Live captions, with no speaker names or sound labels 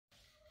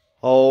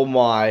Oh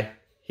my,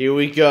 here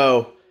we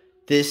go.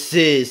 This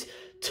is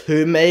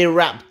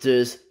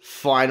Twomanyraptors'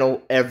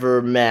 final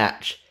ever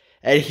match.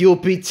 And he'll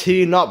be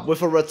teaming up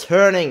with a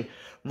returning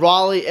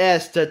Riley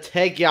S to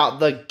take out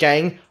the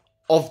Gang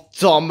of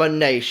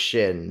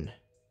Domination.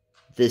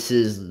 This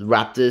is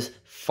Raptors'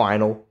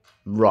 final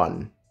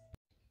run.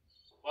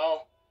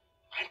 Well,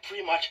 I'm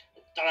pretty much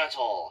done it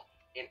all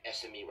in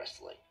SME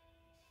wrestling.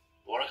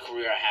 What a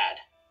career I had.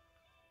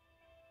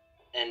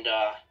 And,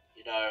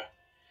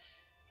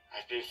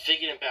 I've been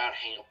thinking about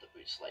hanging up the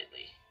boots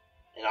lately.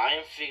 And I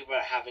am thinking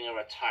about having a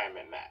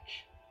retirement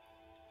match.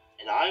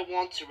 And I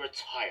want to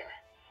retire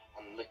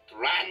on the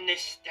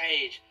grandest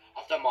stage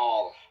of them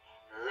all,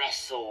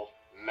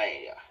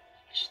 WrestleMania.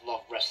 I just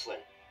love wrestling,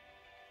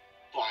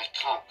 but I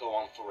can't go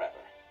on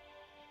forever.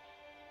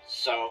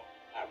 So,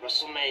 at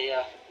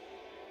WrestleMania,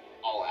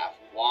 I'll have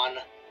one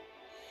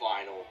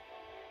final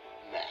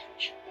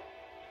match,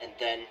 and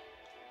then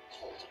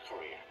call it a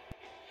career.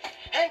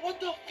 Hey, what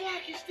the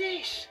fuck is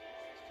this?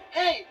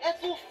 Hey, that's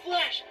Little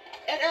Flash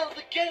and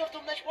the Gang of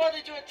Domination. What are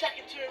they doing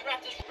attacking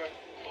Twomanyraptors?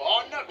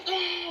 Oh no,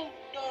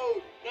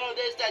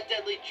 there's that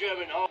deadly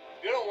German. Oh,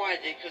 you know why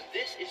I did? Because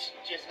this is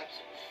just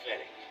absolutely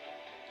pathetic.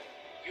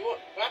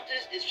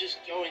 Raptors is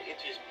just going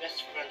into his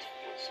best friend's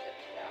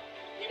footsteps now.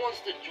 He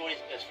wants to join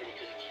his best friend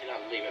because he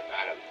cannot leave it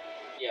without him.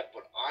 Yeah,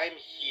 but I'm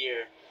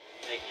here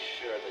to make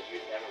sure that you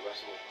never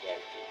wrestle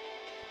again.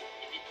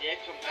 If you dare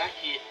come back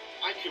here,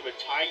 I could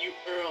retire you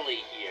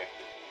early here.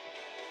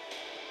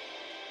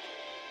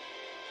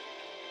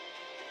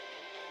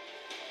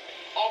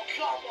 Oh,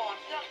 come on,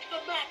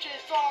 the match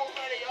is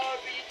already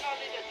over, you don't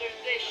need to do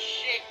this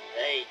shit.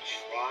 They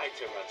tried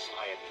to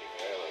retire me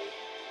early,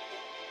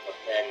 but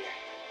then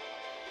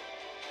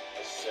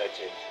a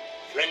certain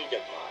friend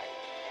of mine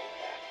came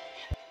back.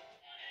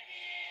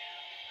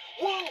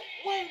 Whoa,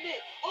 wait a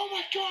minute, oh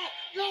my god,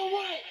 no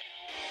way,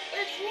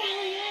 it's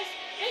Riley S,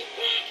 he's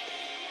back.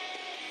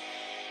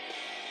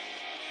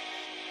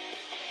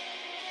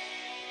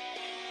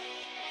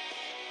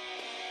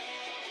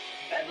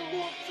 And the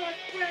longside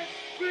friends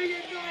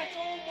reunite,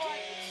 oh my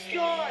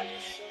god!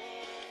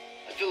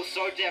 I feel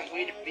so damn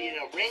weird to be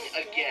in a ring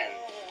again.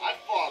 I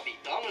thought I'd be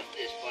done with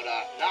this, but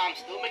nah, I'm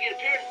still making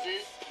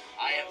appearances.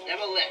 I have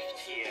never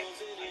left here.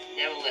 I've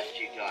never left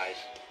you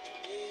guys.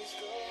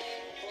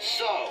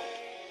 So,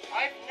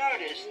 I've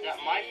noticed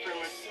that my friend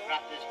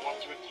Raptors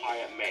wants to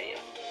retire at Mania.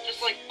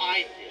 Just like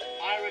I did.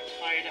 I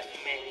retired at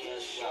Mania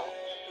as well.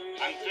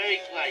 I'm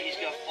very glad he's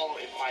gonna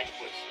follow in my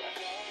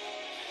footsteps.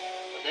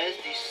 There's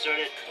these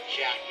certain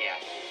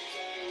jackasses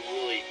who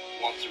really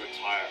want to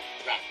retire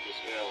Raptors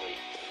early.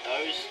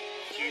 Those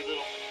two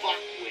little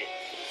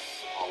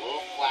fuckwits are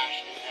Little Flash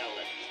and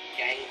Ellen,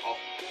 Gang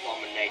of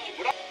Domination.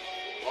 But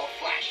Little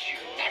Flash, you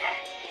never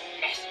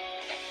mess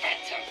with the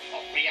phantom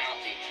of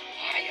reality.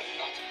 I am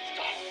not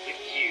done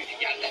with you,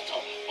 you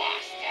little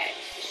bastard.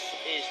 This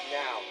is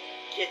now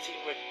getting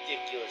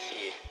ridiculous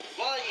here.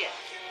 Well, yeah,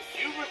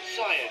 you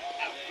retired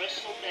at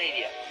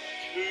WrestleMania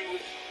 2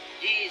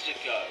 years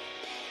ago.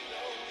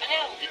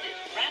 How did this?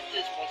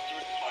 Raptors wants to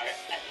retire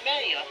at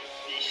Mania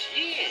this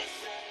year.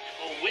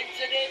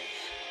 Coincidence?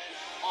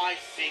 I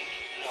think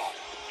not.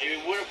 Maybe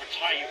we would have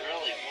retired you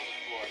early if it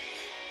wasn't for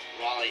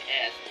Riley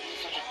S. This is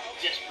such a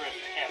desperate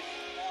attempt,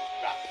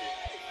 Raptors.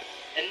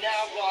 And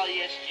now, Riley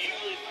S, do you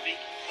really think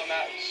you can come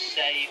out and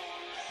save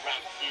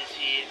Raptors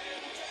here?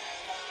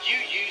 You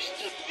used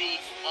to be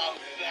a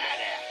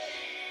badass.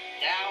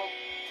 Now,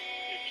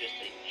 you're just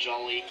a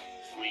jolly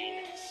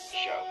green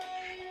joke.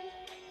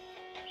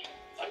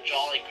 A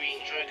jolly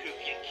green joke who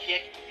can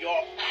kick your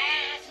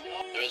ass.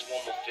 There is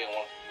one more thing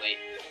I want to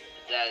complete.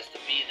 That is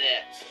to be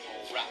there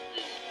for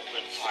Raptors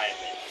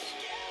retirement.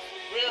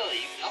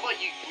 Really, how about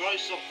you grow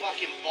some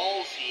fucking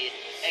balls here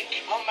and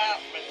come out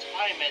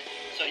retirement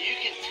so you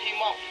can team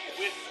up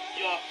with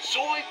your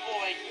soy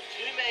boy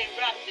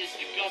Twomanyraptors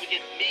to go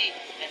against me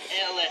and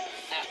Ellen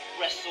at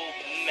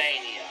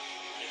WrestleMania.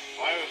 If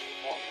I were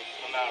to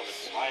come out of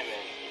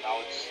retirement, I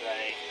would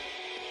say,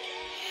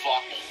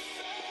 fuck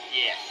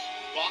yes.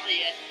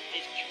 Riley S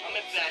is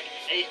coming back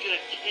and he's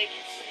gonna kick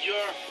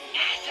your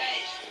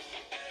asses.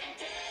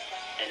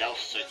 And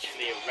also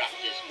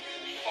Twomanyraptors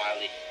will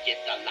finally get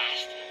the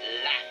last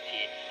laugh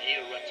here and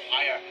he'll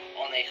retire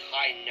on a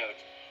high note.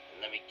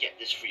 And let me get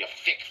this for your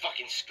thick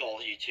fucking skull,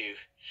 you two.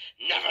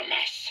 Never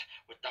mess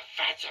with the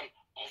phantom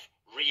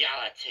of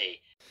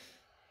reality.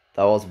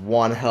 That was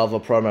one hell of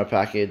a promo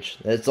package.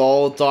 It's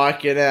all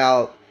darkened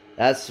out.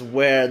 That's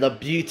where the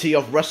beauty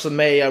of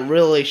WrestleMania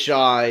really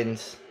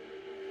shines.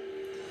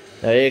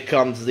 Now here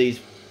comes these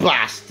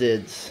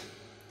bastards.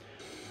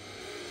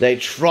 They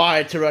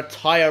tried to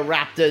retire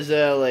Raptors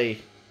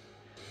early,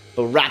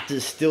 but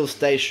Raptors still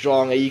stay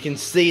strong, and you can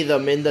see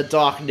them in the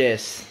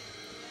darkness.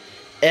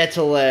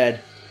 Eteled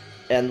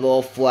and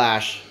Little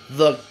Flash,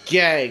 the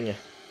Gang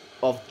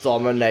of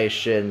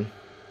Domination.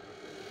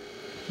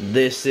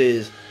 This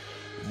is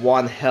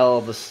one hell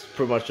of a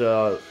pretty much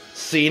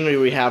scenery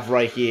we have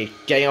right here.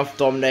 Gang of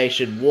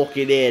Domination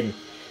walking in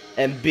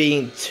and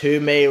being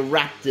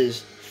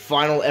Twomanyraptors'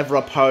 final ever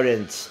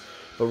opponents.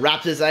 But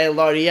Raptors ain't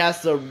alone. He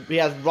has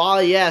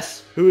Riley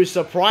S, who is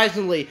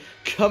surprisingly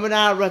coming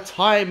out of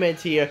retirement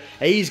here,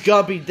 and he's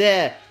gonna be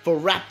there for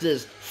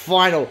Raptors'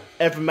 final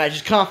ever match.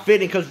 It's kind of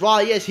fitting because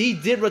Riley S, he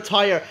did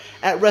retire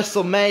at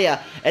WrestleMania,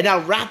 and now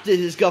Raptors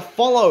is gonna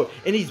follow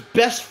in his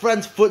best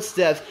friend's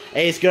footsteps,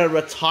 and he's gonna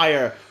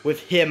retire with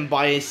him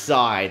by his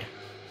side.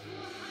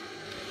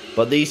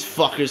 But these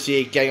fuckers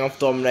here, Gang of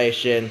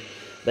Domination,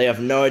 they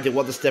have no idea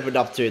what they're stepping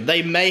up to.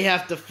 They may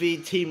have to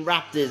defeat Team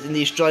Raptors in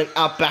the Australian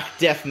Outback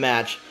Death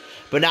Match.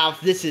 But now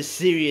this is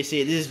serious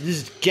here. This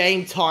is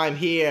game time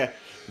here.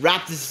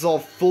 Raptors is all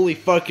fully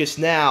focused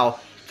now.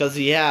 Because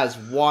he has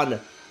one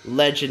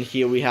legend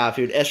here we have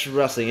here at SME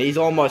Wrestling. He's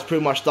almost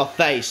pretty much the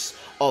face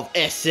of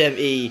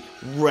SME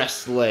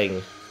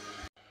Wrestling.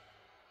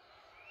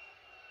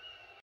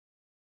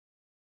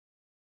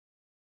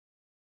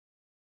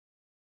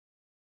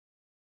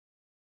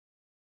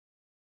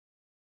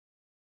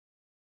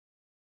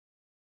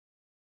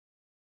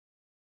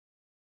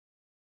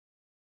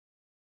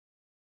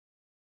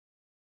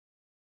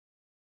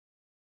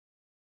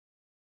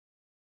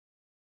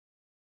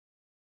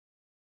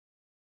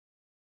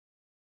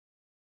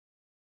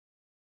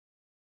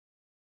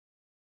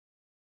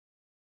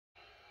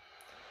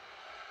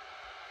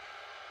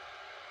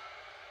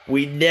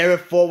 We never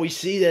thought we'd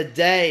see the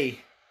day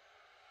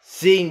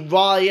seeing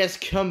Riley S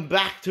come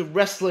back to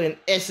wrestling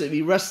in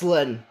SME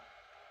Wrestling.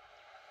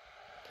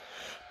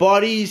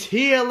 But he's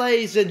here,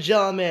 ladies and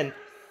gentlemen.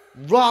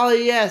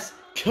 Riley S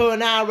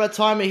coming out of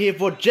retirement here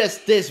for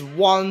just this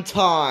one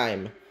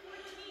time.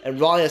 And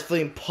Riley is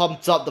feeling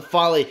pumped up to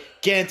finally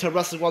get into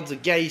wrestling once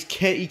again.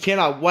 He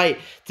cannot wait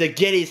to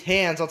get his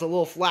hands on the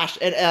little Flash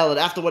and Ellen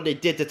after what they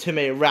did to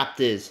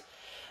Twomanyraptors.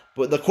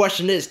 But the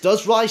question is,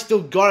 does Riley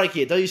still got it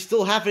here? Does he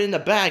still have it in the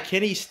bag?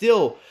 Can he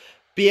still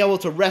be able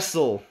to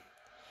wrestle?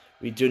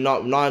 We're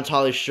not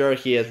entirely sure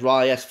here, as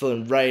Riley is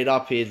feeling ready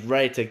up. He is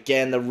ready to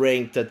get in the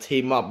ring to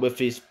team up with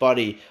his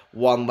buddy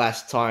one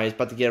last time. He's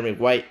about to get in the ring.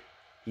 Wait,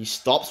 he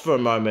stops for a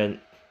moment.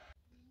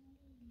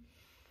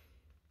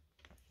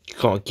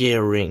 Can't get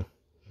a ring.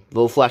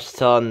 Little Flash is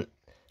telling,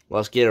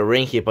 let's get a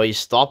ring here, but he's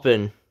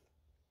stopping.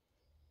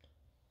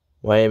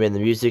 Wait a minute,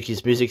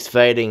 his music's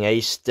fading, and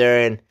he's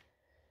staring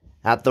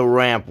at the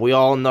ramp. We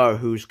all know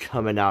who's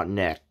coming out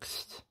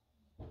next.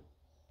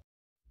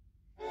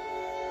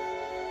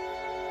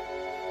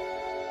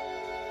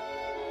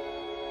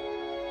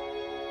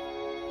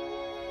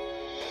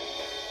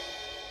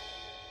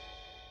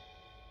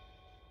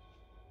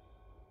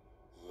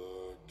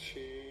 The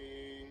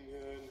king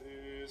and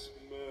his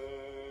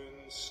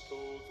men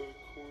stole the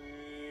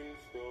queen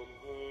from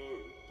her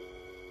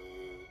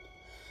bed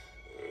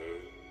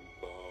and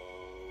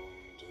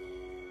bound her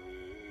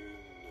in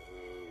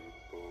her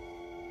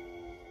bones.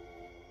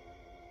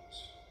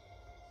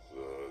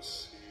 The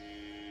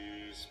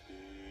seas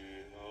be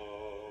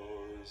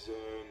ours,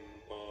 and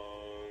by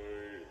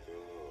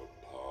the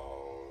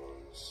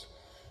powers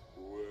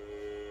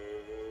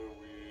where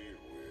we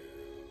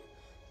will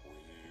we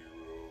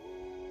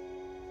roam.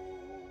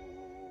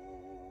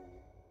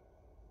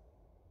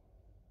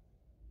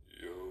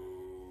 Yo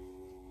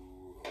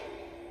ho,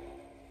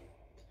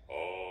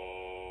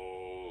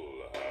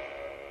 all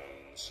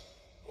hands,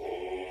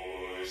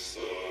 hoist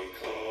the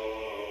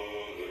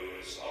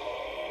colors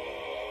high,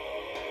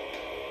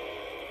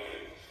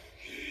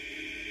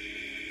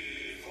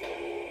 heave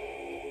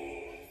ho,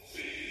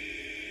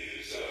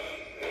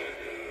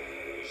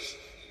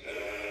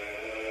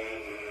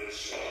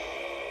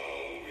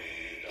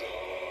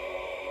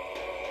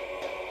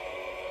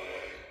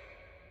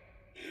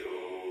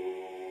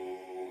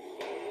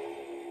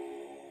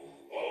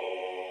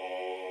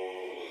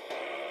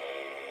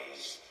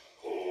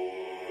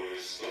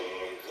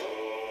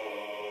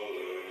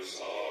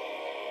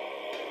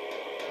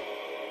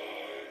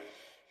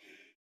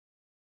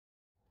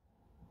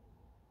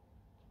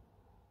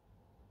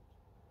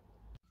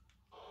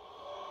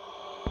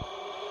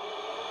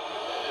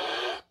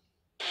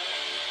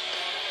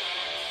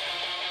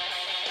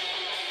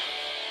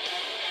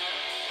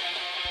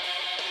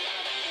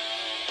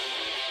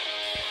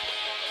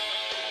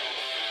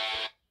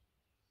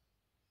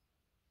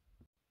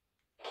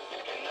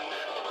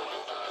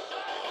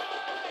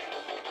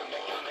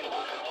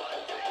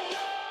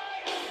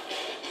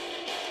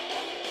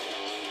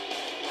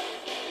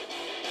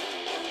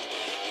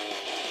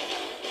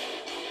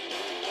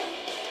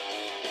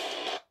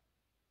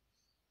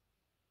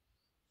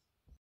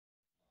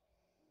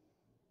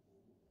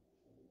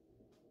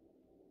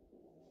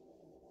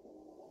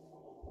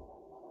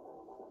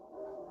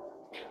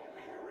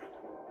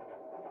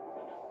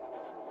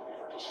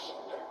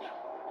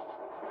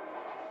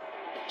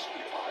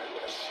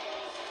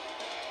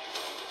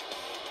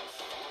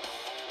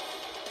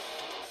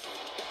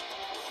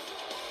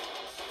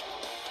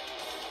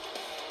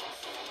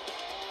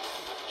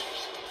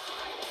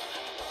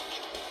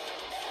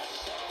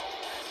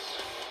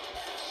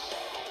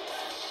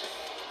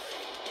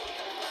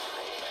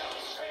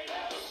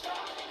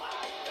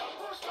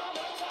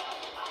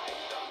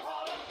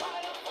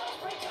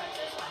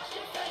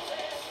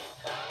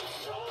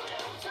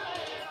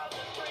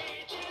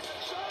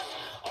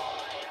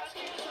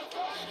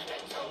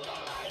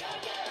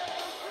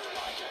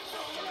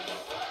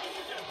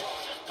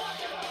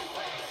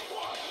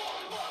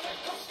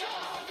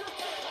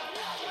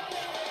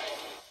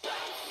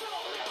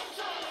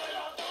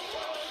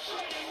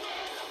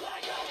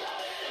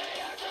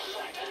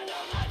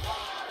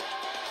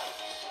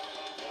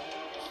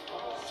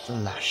 the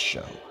last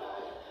show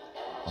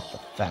of the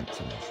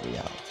Phantom of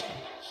Reality.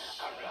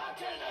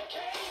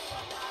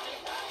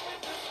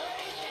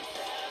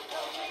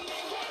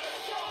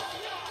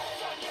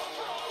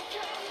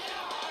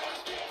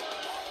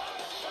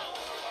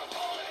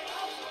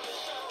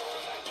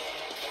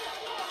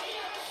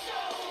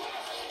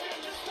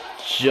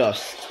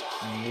 Just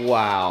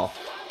wow.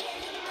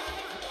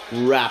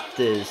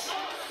 Raptors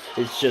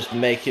is just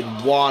making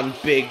one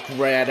big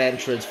grand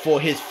entrance for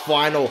his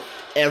final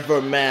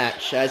ever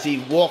match as he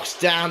walks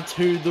down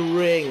to the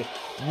ring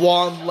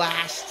one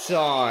last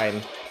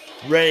time,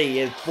 ready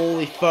and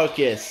fully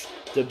focused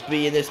to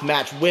be in this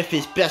match with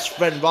his best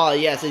friend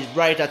Riley. Yes, he's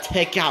ready to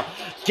take out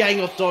Gang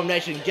of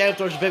Domination. Gang of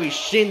Domination baby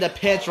shitting the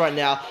pants right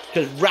now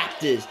because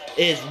Raptors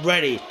is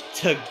ready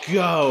to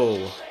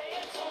go.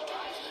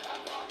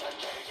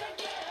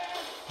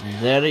 And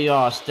there they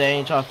are,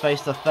 staying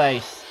face to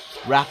face.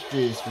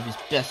 Raptors with his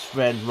best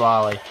friend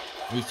Riley.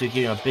 He needs to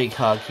give him a big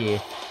hug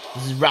here.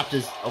 This is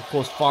Raptors, of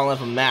course, final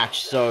ever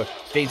match, so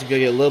things are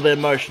going to get a little bit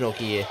emotional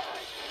here.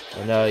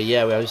 And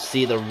yeah, we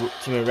see the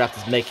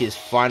Twomanyraptors make his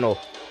final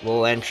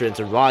little entrance,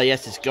 and Riley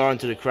yes is going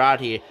to the crowd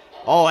here.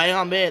 Oh, hang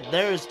on a minute,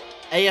 there's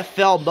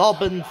AFL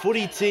Melbourne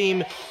footy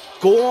team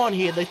gone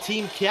here, the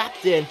team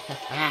captain.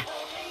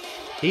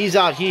 He's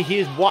out here,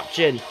 he's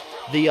watching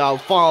the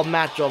final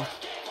match of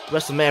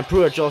WrestleMania.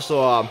 Pretty much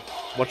also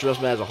watching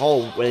WrestleMania as a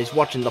whole when he's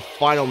watching the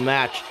final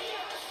match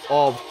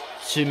of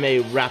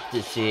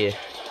Twomanyraptors here.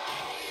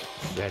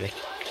 Pathetic.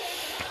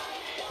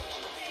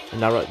 And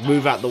now right,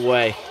 move out the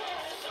way.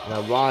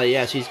 Now Riley,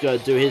 yes, he's going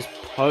to do his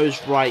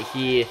pose right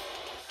here,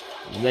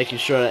 making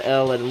sure that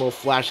Elle and Little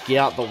Flash get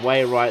out the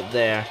way right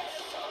there.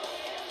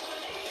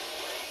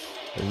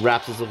 And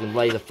Raptors looking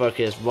laser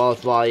focused.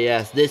 Riley,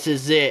 yes, this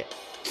is it.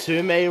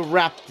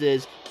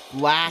 Twomanyraptors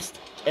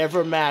last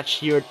ever match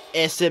here at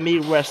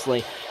SME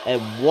Wrestling,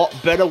 and what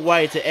better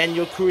way to end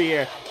your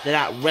career than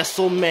at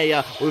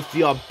WrestleMania with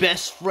your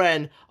best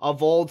friend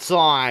of all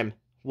time?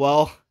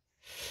 Well,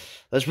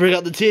 let's bring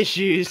out the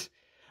tissues.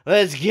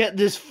 Let's get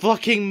this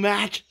fucking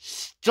match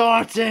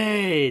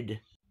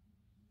started.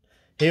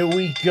 Here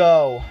we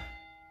go.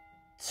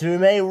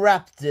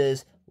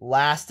 Twomanyraptors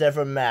last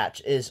ever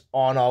match is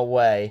on our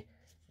way.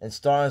 And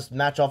starting this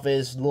match off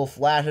is Little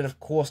Flash and of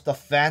course the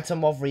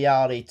Phantom of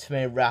Reality,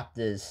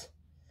 Twomanyraptors.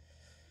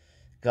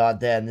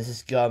 God damn, this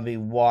is gonna be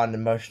one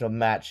emotional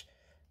match.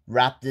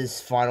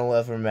 Raptors' final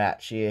ever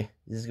match here.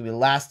 This is gonna be the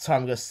last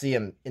time I'm gonna see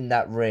him in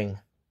that ring.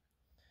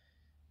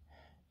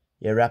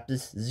 Yeah,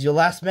 Raptors, this is your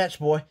last match,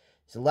 boy.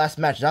 It's the last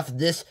match. And after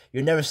this,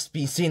 you'll never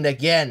be seen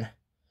again.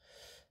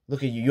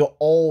 Look at you, you're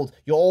old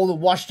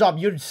and washed up.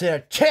 You didn't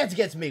stand a chance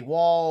against me.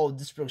 Whoa,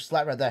 this broke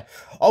slap right there.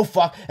 Oh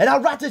fuck! And now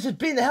Raptors just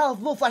beating the hell out of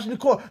Little Flash in the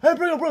corner. Hey,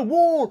 bring it.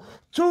 1,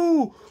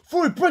 2,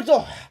 3, break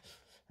the.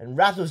 And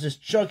Raptors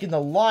just choking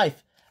the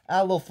life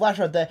out of Little Flash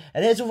right there,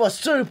 and here's with a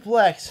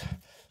suplex.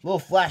 Little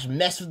Flash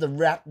messed with the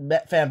Rap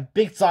fan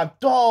big time.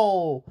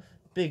 Oh,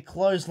 big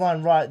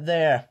clothesline right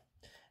there.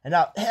 And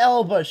now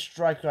elbow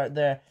strike right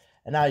there.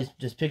 And now he's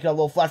just picking up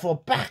Little Flash for a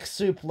back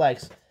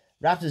suplex.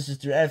 Raptors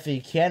just doing everything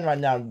he can right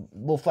now.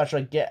 Little Flash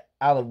trying to get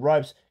out of the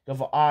ropes. Go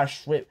for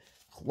Irish whip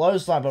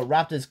clothesline, but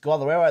Raptors got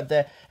the way right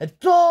there. And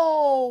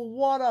oh,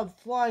 what a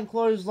flying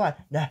clothesline.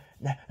 No,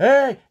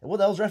 hey. And what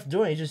the hell's ref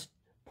doing? He just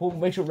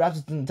make sure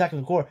Raptors didn't attack in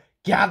the corner.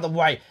 Get out of the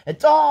way. And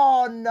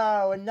oh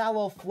no. And now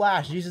Little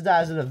Flash uses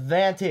that as an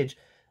advantage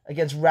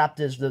against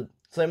Raptors.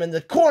 So him in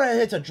the corner and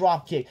hits a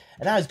drop kick.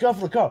 And now he's going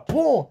for the cover.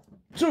 1,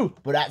 2.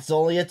 But that's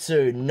only a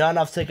 2. Not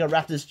enough to take out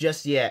Raptors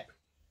just yet.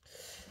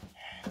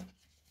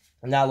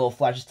 And now Little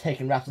Flash is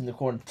taking Raptors in the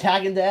corner.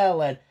 Tagging to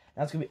Ellen.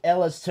 Now it's going to be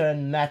Ella's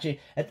turn matching.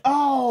 And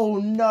oh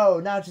no.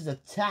 Now it's just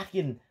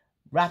attacking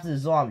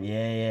Raptors' arm.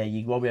 Yeah.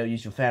 You won't be able to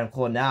use your Phantom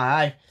Claw now,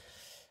 hey?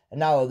 And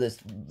now this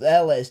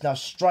Ella is now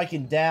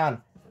striking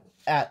down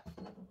at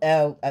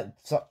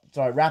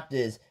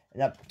Raptors,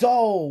 and up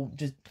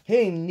just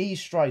hitting knee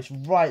strikes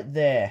right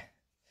there.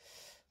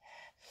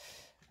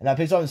 And now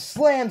picks up and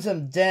slams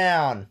him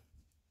down.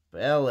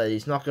 But Ella,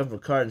 he's not going for a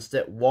card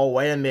instead. Whoa,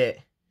 wait a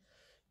minute.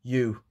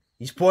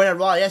 He's pointing at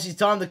Riley. Yes, he's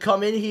time to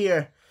come in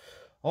here.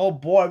 Oh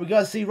boy, we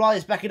gotta see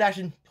Riley's back in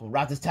action. Oh,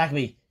 Raptors, tag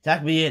me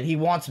in. He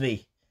wants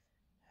me.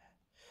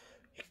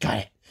 Got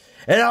it.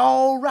 And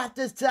oh,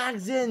 Raptors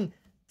tags in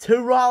to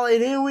Riley,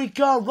 and here we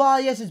go.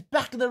 Riley, yes, is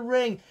back in the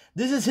ring.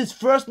 This is his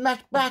first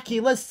match back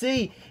here. Let's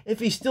see if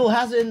he still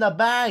has it in the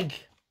bag.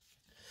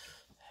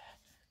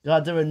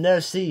 God, they would never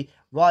see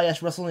Riley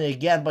yes wrestling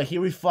again, but here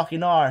we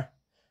fucking are.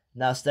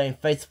 Now staying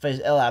face to face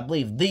with Ella. I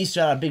believe these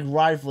shot a big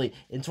rivalry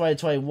in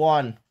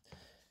 2021.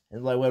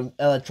 And like when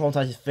Ella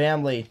traumatized his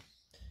family.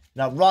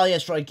 Now Riley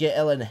is trying to get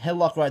Ella in a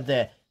headlock right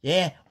there.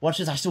 Yeah, watch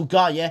this, I still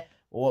got ya.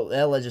 Or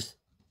Ella just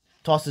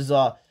tosses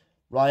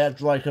Riley out,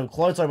 trying to come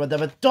close right there,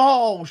 but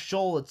oh,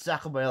 shoulder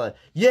tackle by Ella.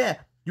 Yeah,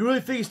 you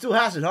really think he still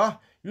has it, huh?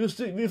 You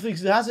really think he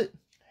still has it?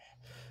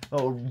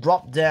 Oh,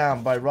 drop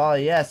down by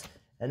Riley, yes.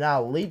 And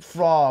now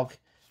leapfrog.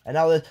 And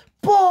now this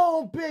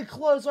boom, big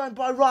clothesline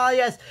by Riley,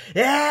 yes.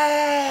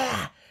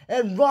 Yeah!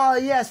 And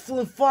Riley, yes,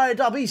 feeling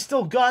fired up. He's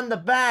still got in the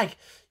bag.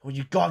 What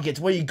you got, Gitz?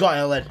 What you got,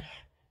 Ellen?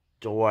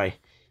 Don't worry.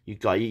 You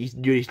got.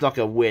 He's not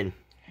gonna win.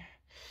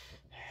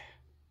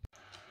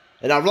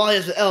 And now Riley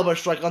has an elbow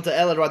strike onto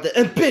Ellen right there.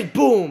 And big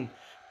boom!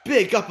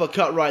 Big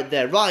uppercut right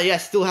there. Riley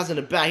still has in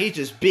the back. He's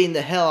just beating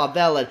the hell out of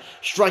Ellen.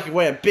 Striking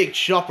away a big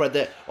chop right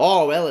there.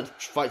 Oh, Ellen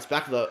fights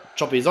back with a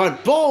chop of his own.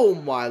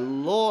 Boom! My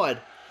lord!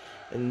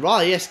 And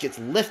Riley gets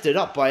lifted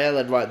up by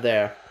Ellen right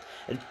there.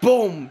 And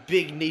boom!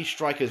 Big knee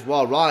strike as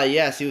well. Riley,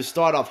 he was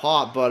started off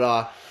hot,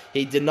 but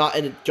he did not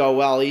go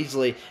well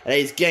easily. And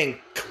he's getting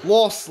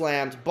claw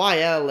slammed by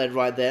Ellen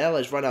right there.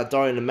 Ellen's right now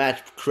during the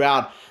match.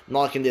 Crowd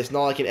not liking this,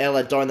 not liking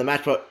Ellen during the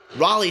match. But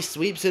Riley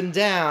sweeps him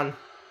down.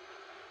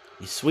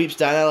 He sweeps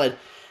down Ellen.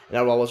 And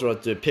now Riley was going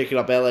to pick it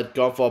up Ellen.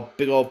 Going for a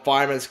big old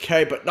fireman's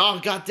carry. But no,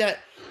 goddamn.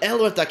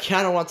 Ellen with the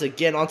counter once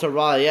again onto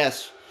Riley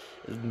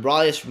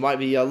Riley might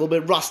be a little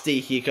bit rusty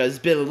here because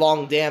it's been a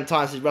long damn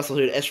time since he wrestled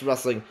here in S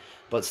Wrestling.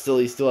 But still,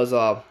 he still has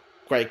a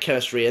great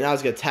chemistry. And now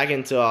he's going to tag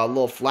into a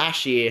little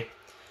flash here.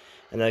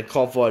 And then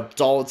call for a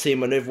double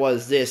team maneuver. What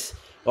is this?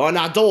 Oh,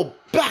 now double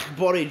back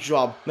body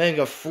drop. Man,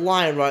 go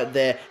flying right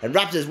there. And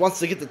Raptors wants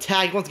to get the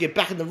tag. Wants to get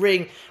back in the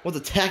ring. Wants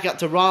to tag out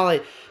to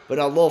Riley. But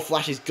now little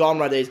Flash is gone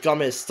right there. He's got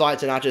him in his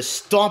sights. And now just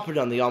stomping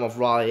on the arm of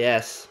Riley,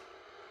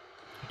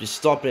 Just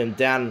stomping him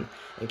down.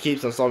 And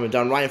keeps on stomping him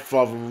down right in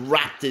front of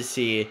Raptors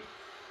here.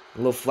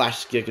 Little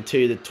Flash is going to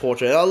continue the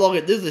torture. And oh, look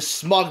at this. Is a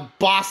smug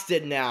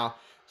bastard now.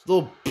 This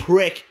little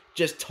prick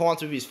just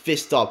taunts with his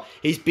fist up.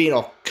 He's being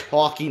all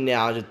cocky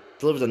now. Just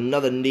delivers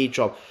another knee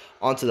drop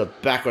onto the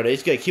back right there.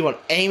 He's going to keep on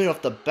aiming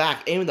off the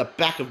back. Aiming the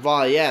back of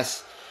Riley,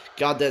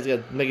 God damn, he's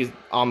going to make his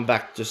arm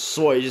back just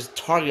sore. He's just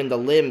targeting the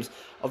limbs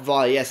of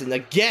Riley, And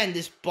again,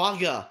 this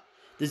bugger,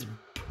 this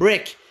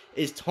prick,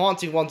 is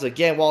taunting once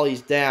again while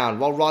he's down.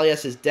 While Riley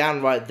is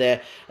down right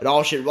there. And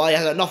oh shit, Riley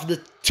has enough of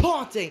the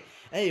taunting.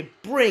 And he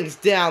brings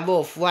down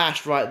little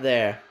Flash right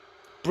there.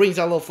 Brings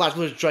down little Flash.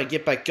 Looks to try to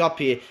get back up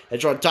here. And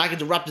try to tag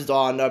into Raptors.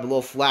 Oh no, but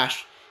little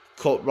Flash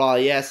caught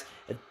Riley, A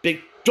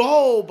big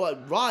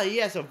but Riley,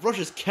 a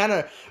rushes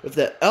counter with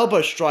the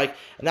elbow strike.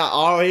 And now,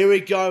 oh, here we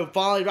go.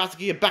 Finally, Raptors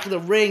get back in the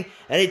ring.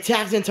 And he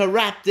tags into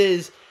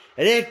Raptors.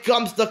 And here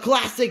comes the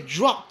classic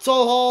drop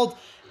toe hold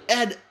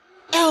and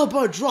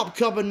elbow drop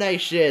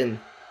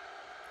combination.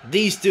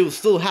 These two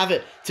still have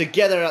it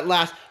together at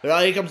last.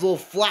 But here comes a little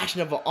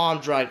flashing of an arm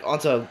drag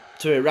onto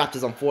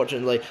Raptors,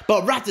 unfortunately.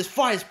 But Raptors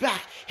fires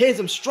back. Here's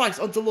some strikes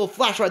onto Little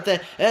Flash right there.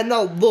 And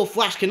now Little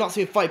Flash cannot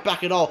seem to fight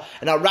back at all.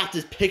 And now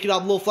Raptors picking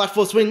up Little Flash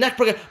for a swing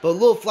neckbreaker. But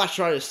Little Flash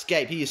trying to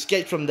escape. He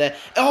escaped from there.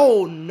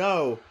 Oh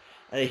no.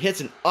 And he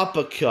hits an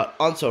uppercut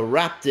onto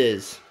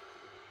Raptors.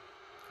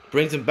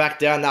 Brings him back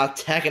down now.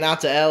 Tagging out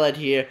to Eled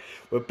here.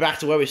 We're back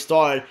to where we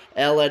started.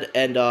 Eled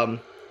and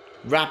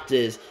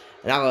Raptors.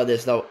 And now look at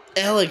this though.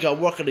 Eled got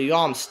working the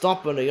arm.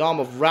 Stomping the arm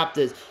of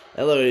Raptors.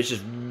 And look at this,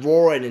 just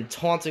roaring and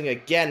taunting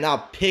again. Now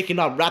picking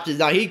up Raptors.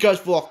 Now he goes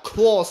for a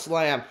claw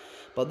slam.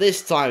 But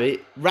this time,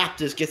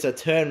 Raptors gets a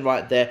turn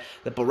right there.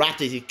 But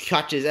Raptors, he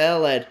catches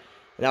Eled. And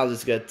now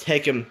just going to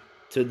take him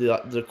to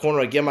the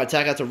corner again. My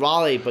attack out to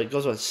Raleigh. But it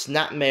goes for a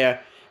snapmare.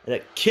 And a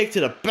kick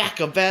to the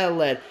back of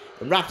Eled.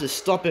 And Raptors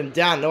stop him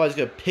down. Nobody's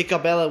going to pick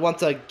up Eled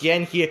once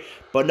again here.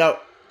 But no,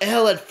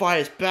 Eled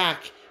fires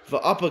back for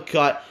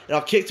uppercut. And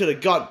a kick to the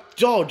gut.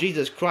 Oh,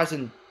 Jesus Christ.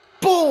 And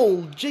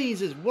boom!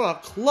 Jesus, what a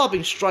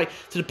clubbing strike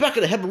to the back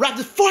of the head. But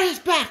Raptors fires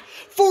back.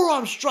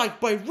 Forearm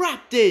strike by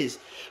Raptors.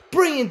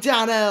 Bringing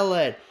down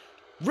Eled.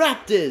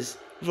 Raptors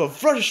with a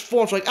fresh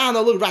forearm strike. I don't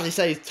know, look at Raptors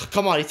say,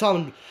 come on, he's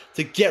telling him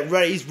to get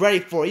ready. He's ready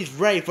for it. He's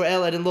ready for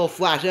Eled and Little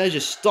Flash. And he's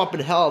just stomping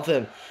the hell out of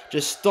him.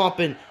 Just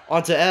stomping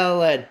onto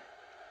Eled.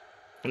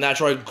 And now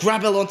trying to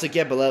grab Eled once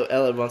again. But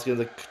Eled once again,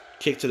 the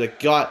kick to the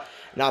gut.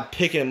 Now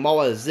picking him up.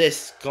 What is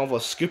this? Going for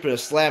a scoop and a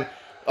slam.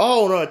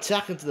 Oh no,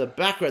 attacking to the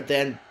back right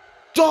there. And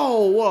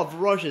oh, what a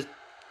ferocious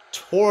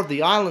tour of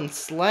the island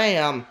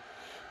slam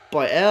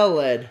by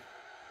Eled.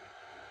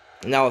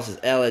 Now it's just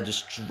Eled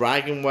just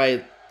dragging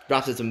away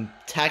Raptors and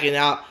tagging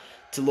out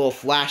to Little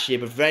Flash here,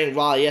 preventing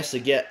Raleigh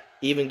to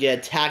even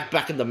get tagged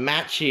back in the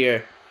match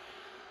here.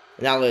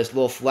 And now there's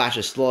Little Flash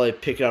is slowly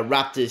picking up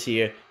Raptors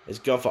here. He's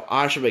going for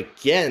Irish Whip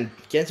again,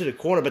 getting to the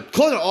corner, but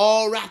close it.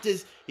 Oh,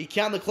 Raptors, he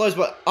counted the close,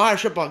 but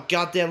Irish Whip, oh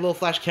goddamn, Little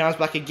Flash counters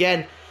back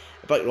again.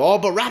 But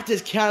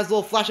Raptors counters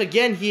Little Flash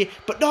again here.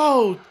 But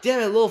no,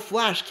 damn it, Little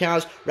Flash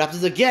counters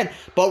Raptors again.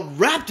 But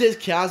Raptors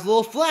counters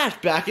Little Flash.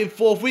 Back and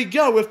forth we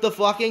go with the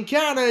fucking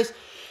counters.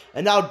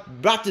 And now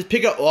Raptors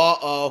pick up.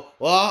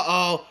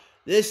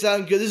 This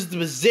sounds good. This is the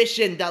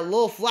position that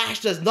Little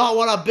Flash does not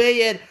want to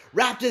be in.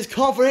 Raptors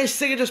come for his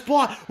signature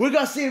spot. We're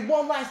going to see it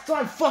one last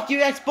time. Fuck you,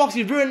 Xbox.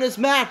 You ruined this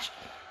match.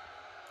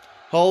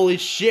 Holy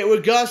shit,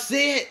 we're going to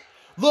see it.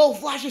 Little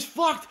Flash is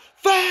fucked.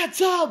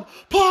 Phantom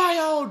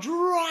Pile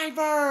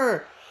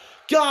Driver!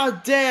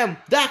 God damn,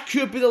 that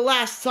could be the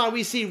last time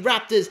we see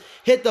Raptors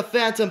hit the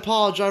Phantom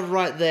Pile Driver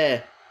right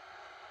there.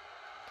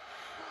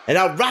 And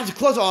now Raptors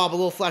close. Oh, but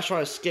Little Flash trying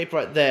to escape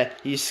right there.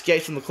 He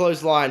escapes from the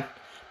clothesline.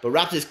 But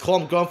Raptors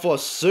calm, going for a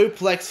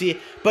suplex here.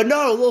 But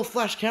no, a little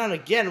flash count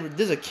again.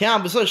 There's a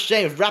count, but it's not a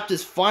shame.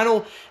 Raptors'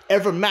 final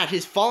ever match.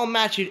 His final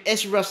match in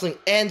SE Wrestling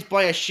ends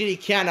by a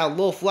shitty count. Now,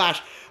 little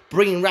flash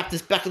bringing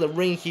Raptors back to the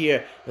ring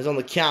here. It's on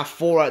the count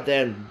 4 right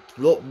there. And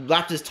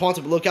Raptors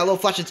taunted, but look out, little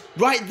flash is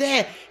right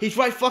there. He's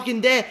right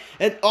fucking there.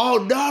 And oh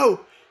no,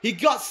 he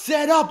got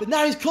set up. And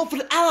now he's called for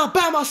the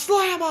Alabama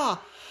Slammer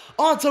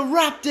onto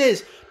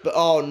Raptors. But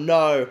oh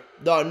no,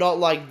 no, not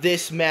like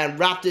this, man.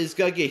 Raptors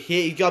gonna get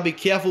hit. You gotta be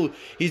careful.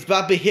 He's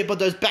about to be hit by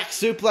those back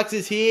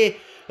suplexes here.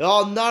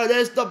 Oh no,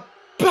 there's the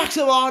back.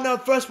 Oh no,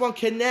 first one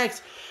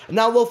connects. And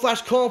now Little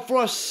Flash calling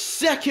for a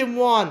second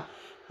one.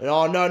 And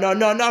oh no, no,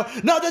 no, no,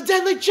 not the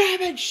Deadly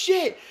German,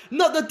 shit,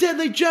 not the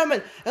Deadly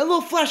German. And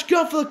Little Flash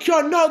going for the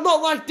cure. No,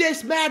 not like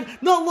this, man,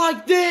 not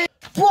like this.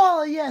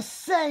 Well, yes,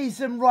 saves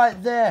him right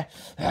there.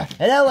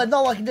 And Ellen,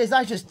 not like this,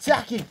 I just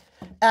attacking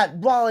at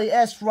Riley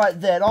S right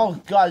there. And oh,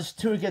 guys,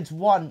 2 against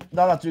 1.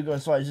 No, not 2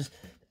 against 1. It's just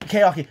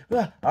chaotic. I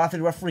don't think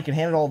the referee can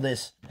handle all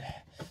this.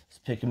 Let's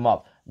pick him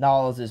up. Now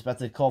all this about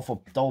to call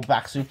for double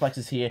back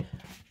suplexes here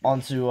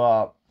onto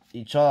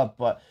each other.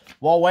 But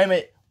well, wait a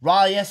minute.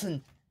 Riley S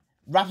and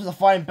Raptors are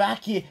fighting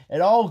back here.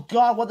 And oh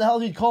god, what the hell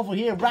did he call for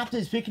here?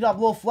 Raptors picking up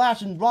Little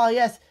Flash and Riley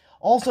S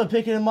also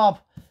picking him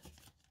up.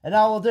 And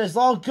now all this.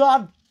 Oh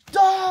god.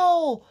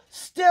 Oh!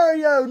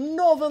 Stereo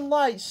Northern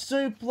Light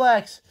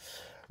suplex.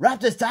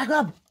 Raptors tag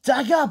up,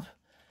 tag up.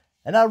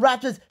 And now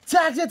Raptors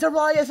tags into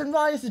Rias, and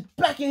Rias is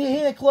back in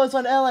here to close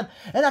on Ellen.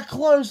 And a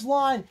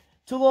clothesline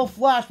to Little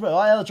Flash. But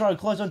Ellen trying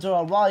to close onto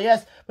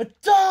Rias.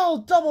 But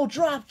double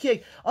drop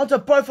kick onto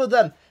both of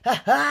them.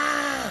 Ha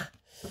ha!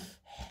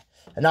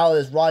 And now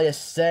there's Rias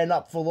setting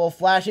up for Little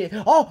Flash here.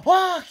 Oh,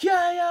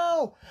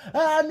 KO!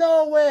 Out of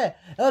nowhere.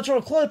 Ellen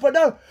trying to close, but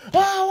no.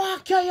 Oh,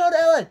 KO to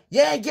Ellen.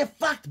 Yeah, get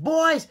fucked,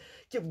 boys.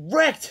 Get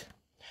wrecked.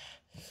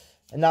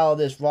 And now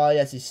this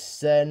Rias is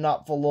setting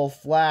up for Little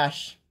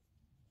Flash.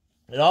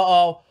 And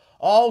uh-oh.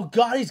 Oh,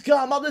 God, he's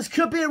got him up. This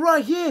could be it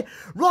right here.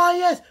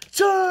 Rias,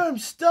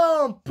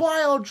 tombstone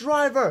pile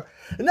driver.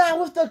 And now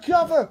with the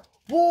cover.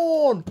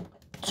 1,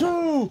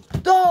 2,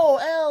 no,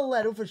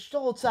 Ellen with a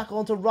shoulder tackle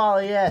onto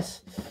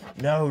Rias.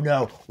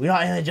 No, we're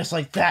not ending just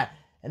like that.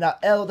 And now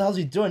Ellen, what the hell's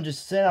he doing?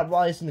 Just setting up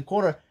Rias in the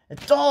corner. And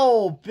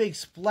big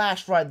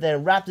splash right there.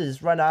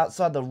 Raptors right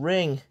outside the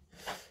ring.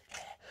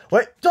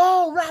 Wait,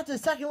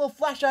 Raptors taking a Little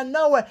Flash out of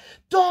nowhere.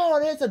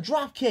 And here's a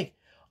drop kick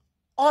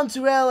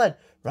onto Ellen.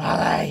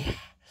 Riley.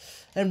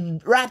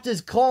 And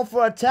Raptors calling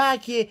for a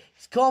tag here.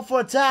 He's calling for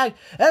a tag.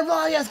 And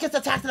Riley gets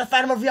attacked to the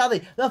Phantom of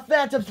Reality. The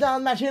Phantom's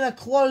down the match here in a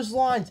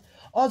clotheslines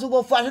onto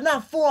Little Flash. And now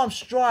forearm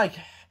strike.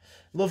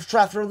 Little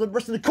Flash for the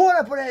rest of the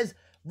corner. But it is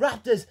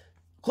Raptors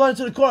close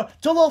to the corner.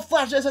 To Little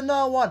Flash, there's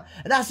another one.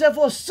 And that's it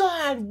for a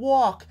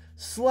sidewalk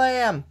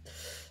slam.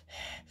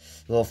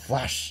 Little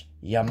Flash,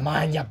 you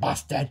mind, you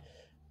bastard.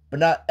 But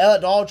now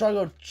Ellen trying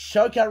to go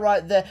choke out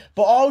right there.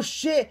 But oh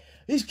shit,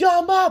 he's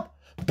got him up.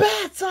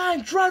 Bad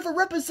time driver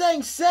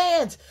representing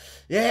Sands.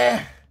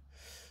 Yeah,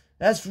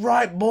 that's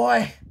right,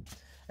 boy.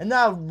 And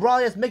now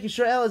Riley is making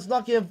sure Ellen's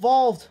not getting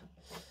involved.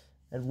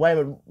 And wait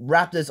a minute,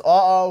 Raptors,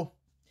 uh-oh.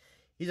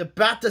 He's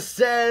about to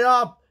set it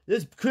up.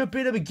 This could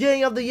be the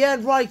beginning of the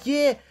end right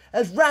here.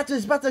 As Raptors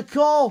is about to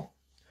call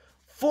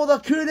for the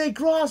coup de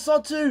grace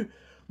onto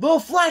Little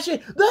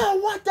Flashy. No,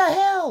 what the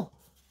hell?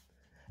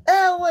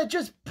 Ellen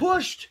just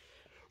pushed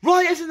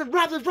Riley in the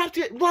Raptors.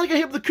 Riley got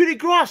hit with the coup de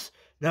grace.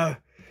 No.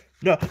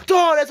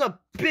 That's a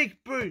big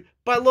boot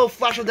by Little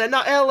Flash on there.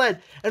 Now Ellen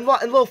and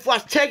Little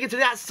Flash take it to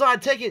the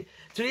outside, take it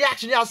to the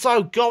action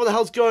outside. God, what the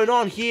hell's going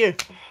on here?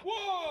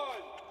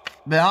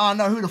 Man, I don't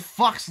know who the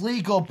fuck's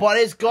legal, but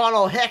it's gone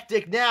all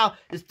hectic now.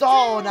 It's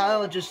now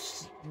Ellen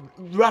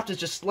Raptors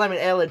just slamming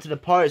Ellen into the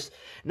post.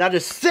 Now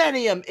just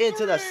sending him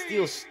into the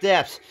steel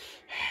steps.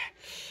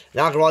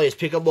 Now Riley just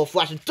pick up Little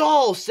Flash and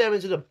send him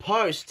into the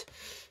post.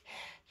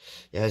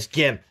 Yeah, let's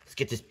get him. Let's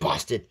get this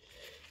busted.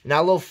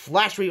 Now Little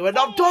Flash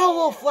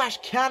Little Flash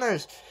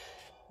counters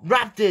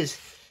Raptors.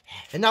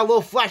 And now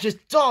Little Flash is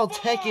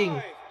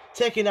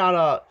taking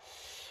out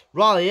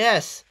Riley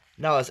S.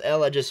 Now it's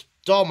Ella just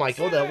my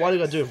god, what are you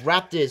gonna do with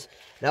Raptors?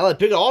 Now Ella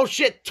pick up, oh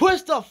shit,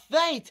 twist of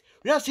fate.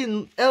 We're not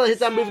seeing Ella hit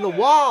that move in the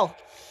wall.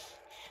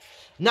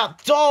 Now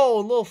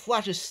Little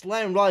Flash is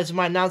slamming Riley to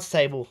my announce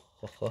table.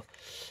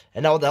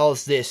 And now what the hell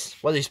is this?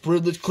 What is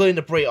this clearing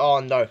debris? Oh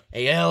no.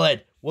 Hey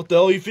Ellen, what the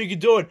hell you think you're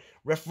doing?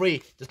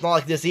 Referee, it's not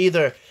like this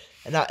either.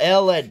 And now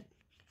Ellen,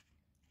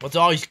 what's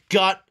all he's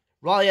got?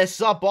 Riley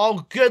S up,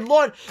 oh good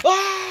lord.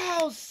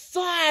 Oh,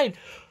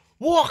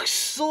 sidewalk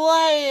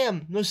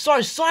slam. No,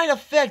 sorry, side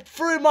effect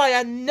through my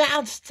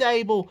announce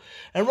table.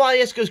 And Riley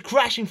S goes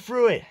crashing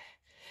through it.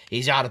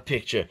 He's out of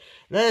picture. And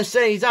then they're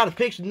saying he's out of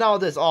picture. Now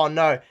this, oh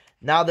no.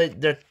 Now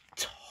they're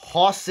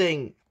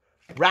tossing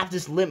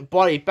Raptors' limp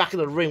body back in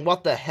the ring.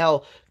 What the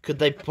hell could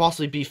they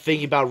possibly be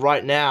thinking about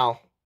right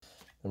now?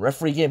 The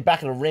referee getting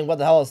back in the ring. What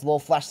the hell is Little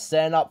Flash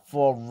setting up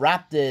for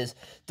Raptors?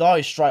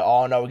 Doggy strike.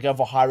 Oh no, we're going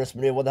for high risk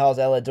maneuver. What the hell is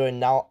Ella doing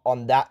now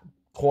on that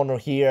corner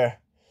here?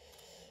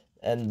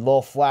 And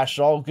Little Flash,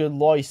 oh good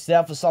lord, he's set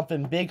up for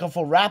something big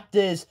for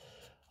Raptors.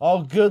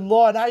 Oh, good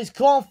lord. Now he's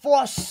calling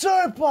for a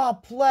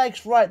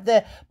superplex right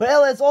there. But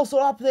LA's also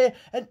up there.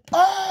 And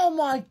oh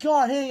my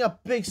god, hitting a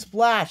big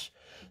splash.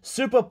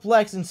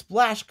 Superplex and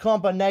splash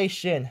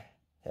combination.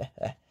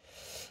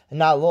 And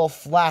now little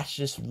Flash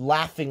just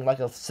laughing like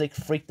a sick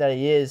freak that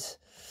he is.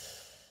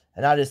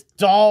 And I just,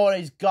 oh,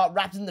 he's got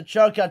wrapped in the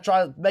chokeout,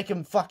 trying to make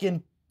him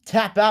fucking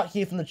tap out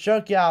here from the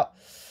chokeout.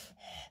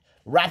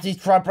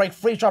 Raptors try to break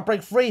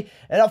free,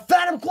 and a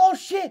Phantom Claw,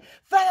 shit!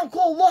 Phantom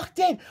Claw locked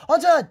in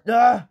onto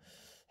the,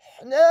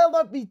 no,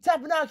 might be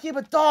tapping out here,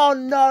 but oh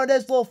no,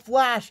 there's little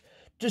Flash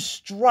just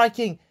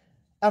striking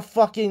at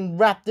fucking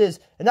Raptors,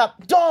 and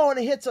up, oh, and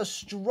he hits a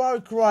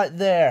stroke right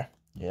there.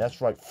 Yeah, that's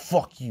right,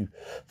 fuck you.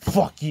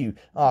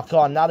 Oh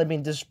god, now they're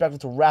being disrespectful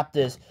to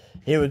Raptors.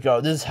 Here we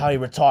go, this is how he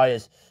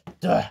retires.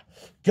 Go.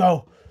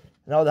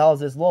 Now what the hell is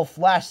this? Little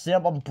Flash sitting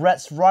up on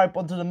Brett's rope,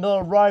 onto the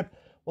middle rope.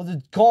 What's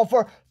it calling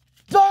for?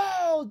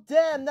 Oh,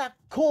 damn, that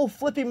cool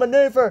flippy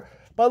maneuver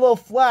by little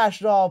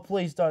Flash. Oh,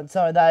 please don't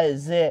tell me that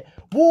is it.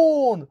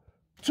 1,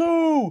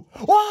 2,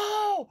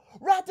 whoa!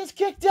 Raptors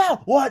kicked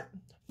out. What?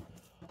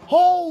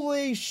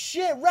 Holy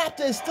shit,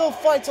 Raptors still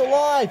fights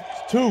alive.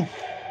 2,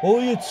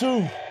 only a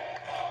 2.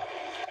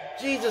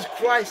 Jesus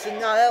Christ, and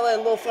now LA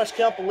and Little Flash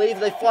can't believe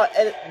they fought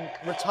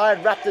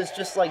retired Raptors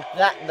just like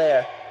that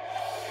there.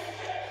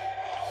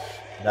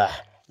 Nah,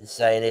 this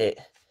ain't it.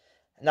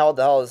 Now what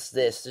the hell is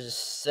this? They're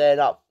just setting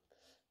up.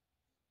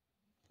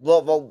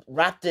 Well, the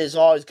Raptors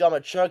always got a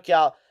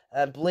chokeout,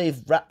 and I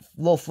believe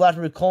Little Flash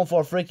will be calling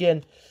for a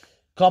freaking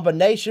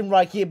combination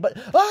right here, but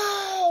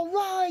oh,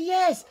 right,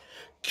 yes!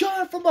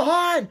 Coming from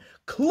behind,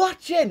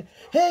 clutching,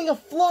 hitting a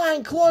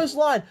flying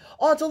clothesline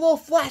onto Little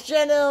Flash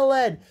and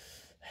LN.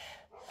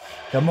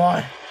 Come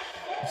on,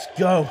 let's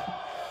go.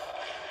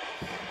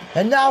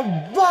 And now,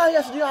 right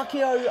after the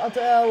RKO onto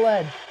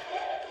LN.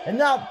 And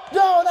now,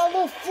 no, that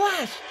Little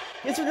Flash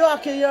gets the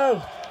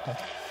RKO.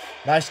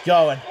 Nice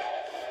going.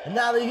 And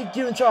now they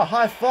give each other a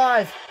high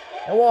five.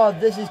 And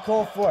what this is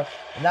called for.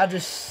 And now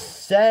just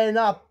setting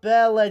up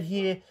Bellhead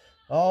here.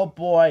 Oh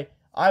boy.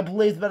 I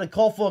believe they're about to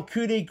call for a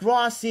coup de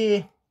grace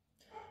here.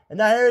 And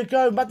now here we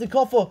go. About to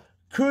call for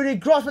coup de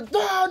grace. But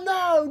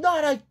no,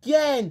 not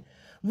again.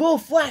 Little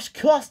Flash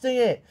costing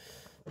it.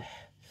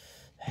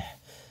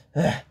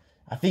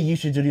 I think you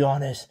should do the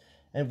honors.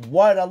 And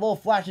what a Little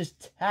Flash is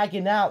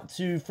tagging out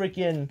to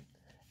freaking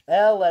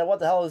L. And what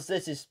the hell is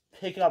this? Is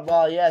picking up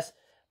yes.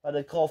 But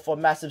they call for a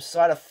massive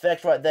side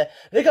effect right there.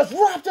 And it goes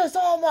Raptors!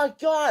 Oh my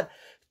god!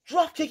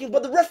 Drop kicking,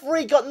 but the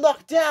referee got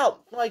knocked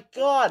out! My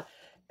god!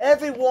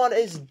 Everyone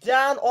is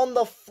down on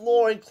the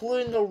floor,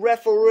 including the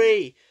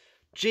referee.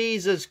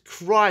 Jesus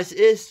Christ,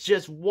 it's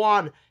just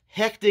one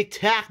hectic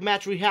tag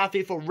match we have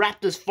here for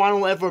Raptors'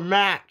 final ever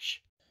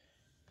match.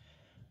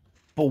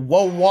 But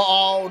whoa,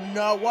 oh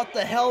no, what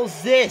the hell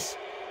is this?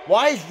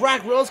 Why is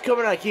Rack Reynolds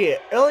coming out here?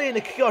 Earlier in the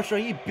kickoff show,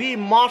 he beat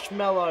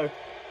Marshmallow.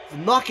 The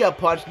knockout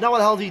punch. Now what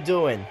the hell is he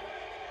doing?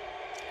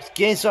 It's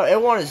getting so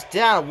everyone is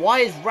down.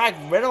 Why is Rack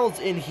Reynolds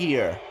in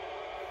here?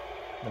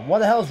 And what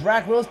the hell is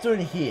Rack Reynolds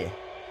doing here?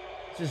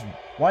 It's just,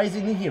 why is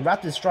he in here?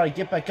 Raptors trying to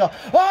get back up.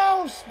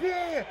 Oh,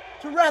 spear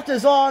to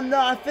Raptors. Oh no,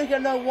 I think I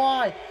know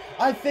why.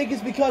 I think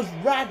it's because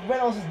Rack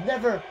Reynolds has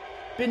never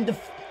been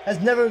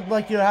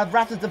had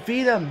Raptors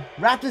defeat him.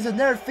 Raptors have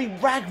never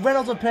defeated Rack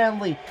Reynolds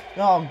apparently.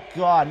 Oh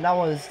god, now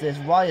what is this?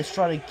 Riley is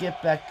trying to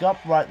get back up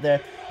right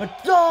there.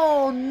 But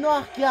oh,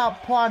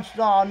 knockout punch.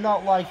 No,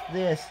 not like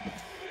this.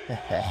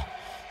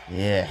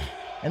 Yeah.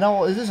 And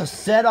oh, is this a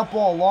setup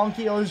all along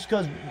here? Or is this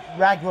because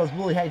Rack Reynolds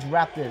really hates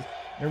Raptors?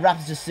 And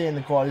Raptors just sitting in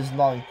the corner. This is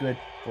not good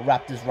for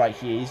Raptors right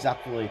here. He's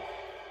absolutely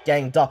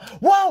ganged up.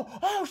 Whoa!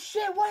 Oh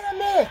shit, wait a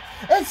minute!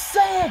 It's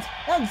Sands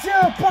and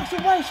Zero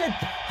Punctuation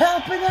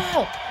helping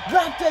out!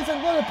 Raptors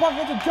and Little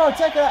Punctuation go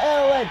taking out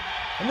Ellen.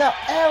 And now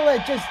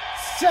Ellen just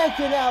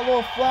taking out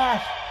Little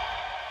Flash.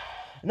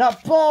 Now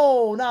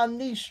boom! Now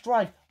knee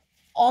strike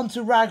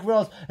onto Rag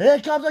Reynolds. And here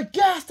comes a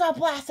Gaster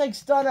Blasting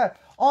Stunner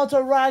onto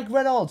Rag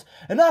Reynolds.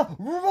 And now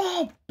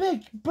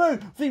big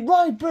boot, the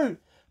right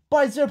boot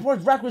by 0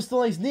 points. Rag Reynolds still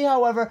on his knee,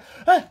 however.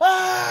 And,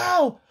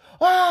 oh!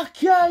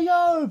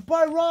 KO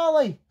by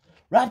Raleigh.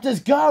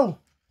 Raptors go.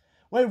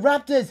 Wait,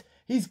 Raptors.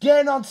 He's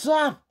getting on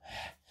top.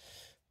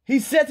 He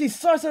sets his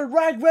sights on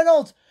Rag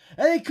Reynolds.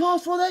 And he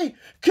calls for the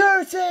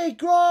Curtis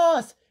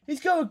Cross. He's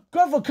going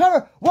for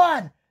cover.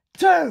 1,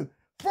 2,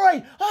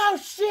 3. Oh,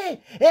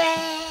 shit.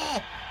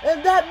 Yeah.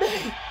 And that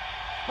means...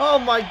 Oh,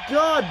 my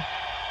God.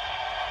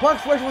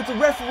 Punctuation with the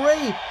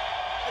referee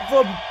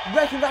for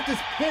Wrecking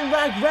Raptors pin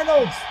Rag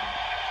Reynolds.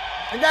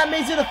 And that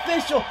means it's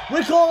official.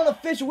 We're calling it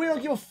official. We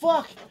don't give a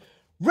fuck.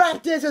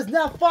 Raptors has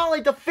now finally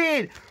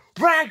defeated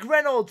Rag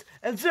Reynolds,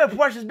 and Zero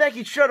Point is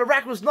making sure the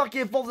Rag was not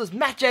getting involved in this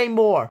match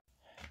anymore.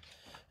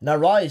 Now,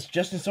 right, it's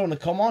Justin starting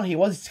to come on. He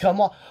wants to come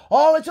on.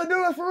 Oh, it's a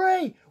new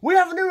referee. We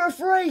have a new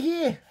referee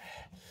here.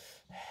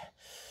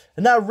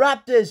 And now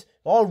Raptors.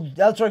 Oh,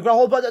 that's right. Got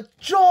hold by the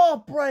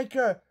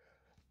jawbreaker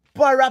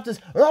by Raptors.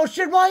 Oh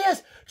shit! Right,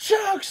 yes.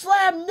 Choke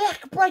slam,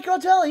 neck breaker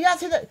on Telly. Yes,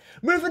 hit it.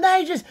 Moving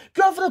ages.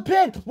 Go for the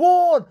pin.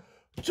 1,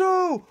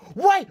 2.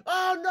 Wait!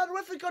 Oh no, the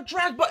referee got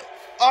dragged, but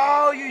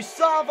oh, you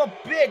son of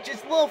a bitch!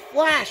 It's Little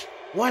Flash.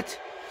 What?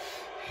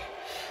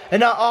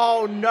 And now,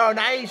 oh no,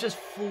 now he's just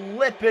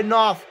flipping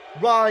off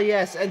Riley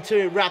S and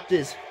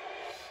Twomanyraptors.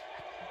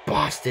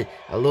 Bastard,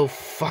 a little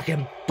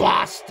fucking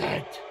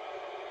bastard.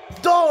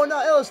 Oh,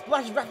 now Ellis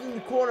splashes back in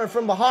the corner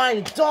from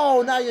behind.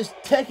 Oh, now he's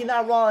just taking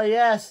out Riley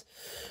S.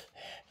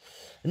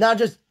 And now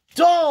just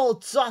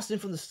tossing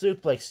from the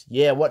suplex.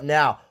 Yeah, what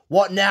now?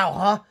 What now,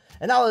 huh?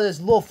 And now this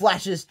Little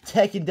Flash is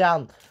taking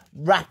down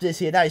Raptors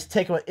here. Now he's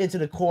taking him into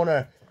the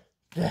corner.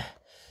 And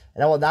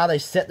now they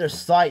set their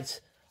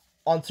sights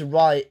onto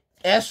Riley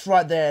S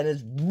right there. And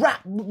his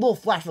Little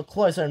Flash for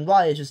closer. And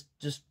Riley is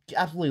just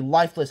absolutely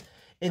lifeless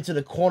into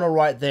the corner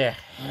right there.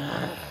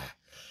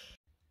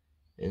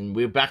 And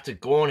we're back to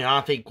Gorn. I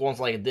don't think Gorn's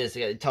like this.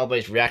 He got the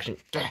television reaction.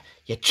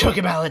 Yeah, choke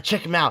him out. Let's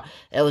check him out.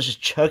 Ella's just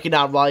choking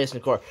out Riley S in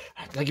the corner.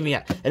 Like, give me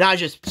out. And I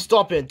just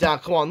stomping it down.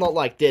 Come on, not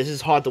like this. This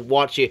is hard to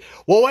watch here.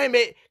 Well, wait a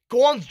minute.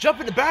 Gorn's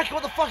jumping the back.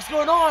 What the fuck's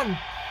going on?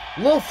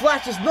 Little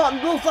Flash has not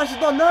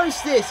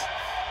noticed this.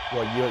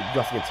 Well, you're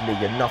nothing to me.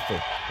 You're nothing.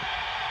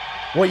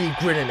 What are you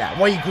grinning at?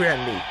 Why are you grinning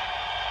at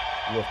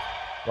me? Look,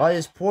 Riley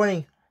is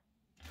pointing.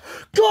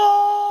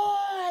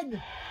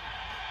 Gorn!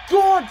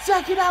 Gorn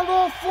taking out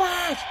Little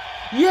Flash!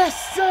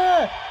 Yes,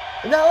 sir!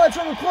 And now let's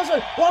run the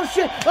closer. Oh,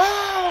 shit!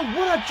 Oh,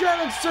 what a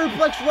German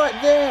suplex right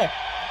there!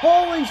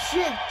 Holy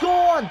shit,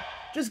 Gorn!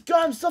 Just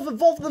got himself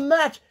involved in the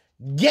match.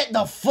 Get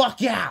the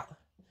fuck out!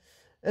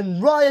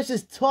 And Riley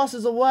just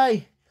tosses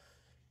away.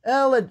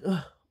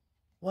 Ellen,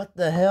 what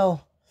the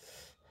hell?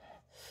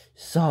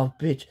 Son of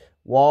a bitch.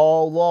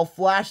 Whoa, Little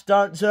Flash,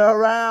 don't turn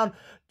around!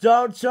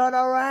 Don't turn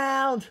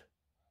around!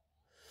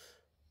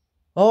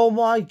 Oh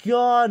my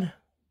god!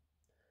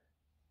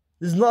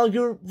 This is not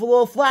good for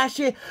Little Flash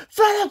here.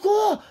 Fatal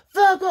Claw!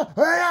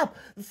 Hurry up!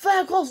 The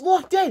Fatal Claw's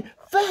locked in!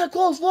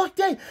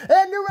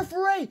 And no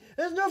referee!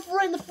 There's no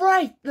referee in the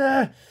fight!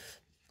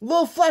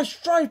 Little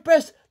Flash tries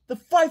best to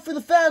fight for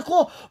the Fatal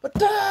Claw, but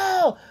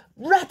no!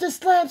 Raptor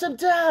slams him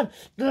down!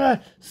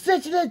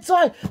 Cinching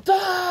inside!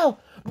 No!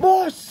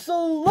 More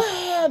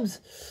slams!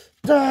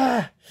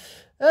 And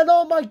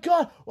oh my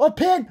god! The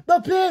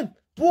pin!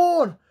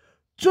 1,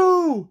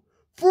 2,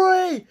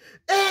 3,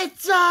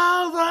 it's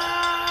over!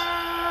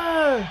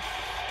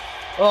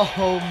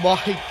 Oh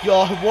my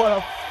god, what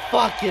a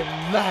fucking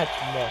match,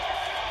 man.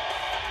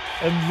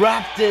 And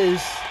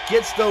Raptors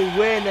gets the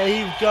win and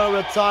he's gonna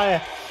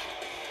retire.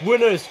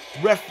 Winners,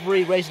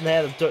 referee raising the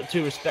hand of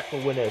 2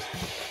 respectful winners.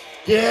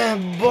 Yeah,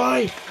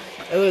 boy!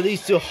 And look at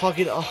these 2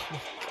 hugging. Oh,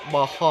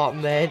 my heart,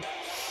 man.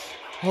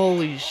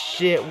 Holy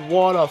shit,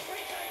 what a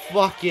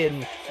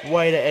fucking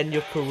way to end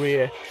your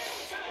career.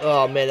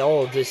 Oh man,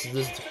 all of this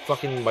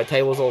fucking, my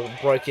table's all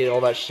broken,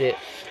 all that shit.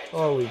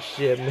 Holy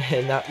shit,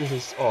 man, this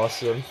is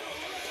awesome.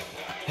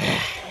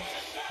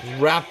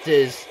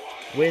 Raptors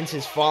wins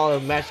his final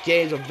match,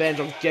 gains revenge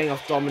on Gang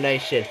of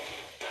Domination.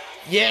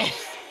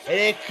 Yes, and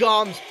here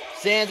comes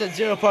Sands and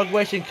Zero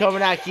Progression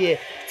coming out here.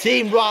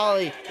 Team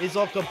Riley is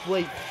all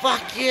complete.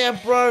 Fuck yeah,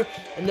 bro.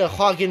 And they're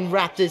hugging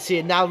Raptors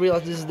here. Now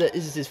realize this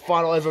is his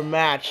final ever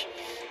match.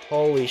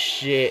 Holy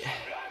shit.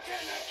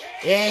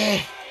 Yeah.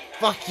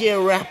 Fuck yeah,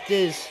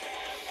 Raptors.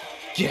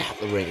 Get out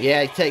the ring.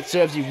 Yeah,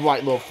 serves you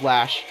right, Little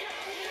Flash.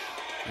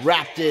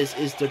 Raptors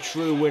is the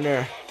true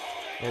winner.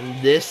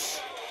 And this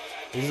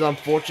is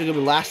unfortunately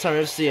the last time I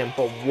ever see him.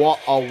 But what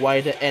a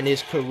way to end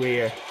his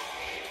career.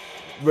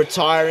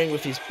 Retiring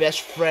with his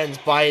best friends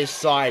by his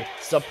side,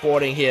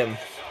 supporting him.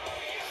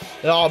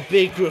 Oh,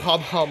 big group.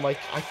 Oh my,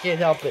 I can't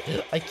help it.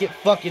 I can't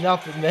fucking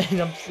help it,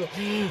 man. I'm so...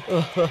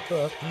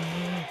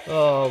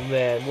 Oh,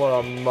 man. What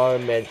a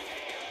moment.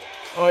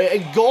 Oh,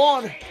 and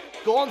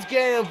Gorn's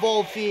getting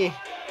involved here.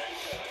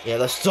 Yeah,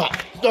 let's stop.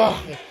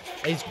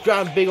 He's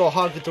grabbing big ol'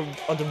 hug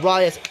onto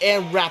Riley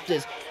and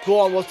Raptors.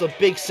 Gorn was the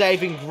big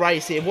saving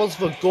grace here. If it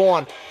wasn't for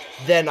Gorn,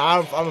 then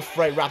I'm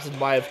afraid Raptors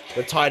might have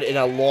retired in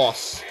a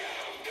loss.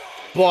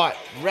 But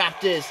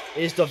Raptors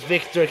is the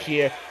victor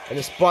here, and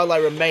the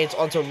spotlight remains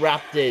onto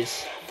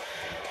Raptors.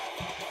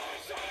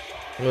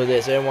 Look at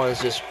this,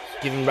 everyone's just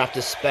giving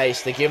Raptors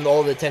space. They're giving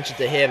all the attention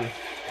to him.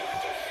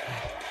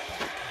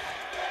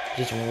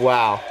 Just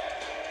wow.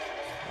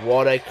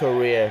 What a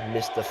career,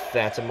 Mr.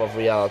 Phantom of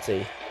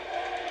Reality.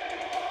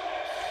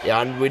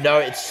 Yeah, and we know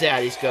it's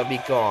sad he's gonna be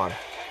gone.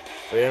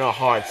 But in our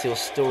hearts, he'll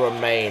still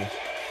remain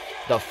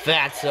the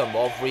Phantom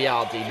of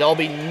Reality. There'll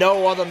be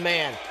no other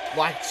man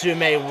like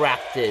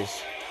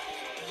Twomanyraptors.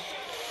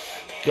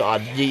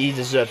 God, he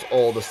deserves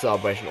all the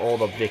celebration, all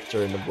the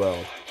victory in the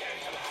world.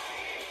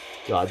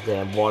 God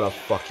damn, what a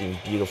fucking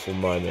beautiful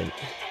moment.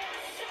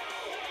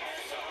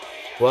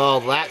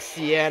 Well, that's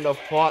the end of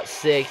part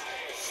 6.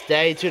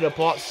 Stay tuned to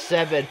part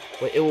 7,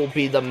 where it will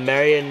be the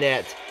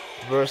Marionette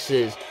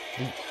versus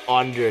the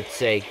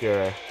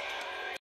Undertaker.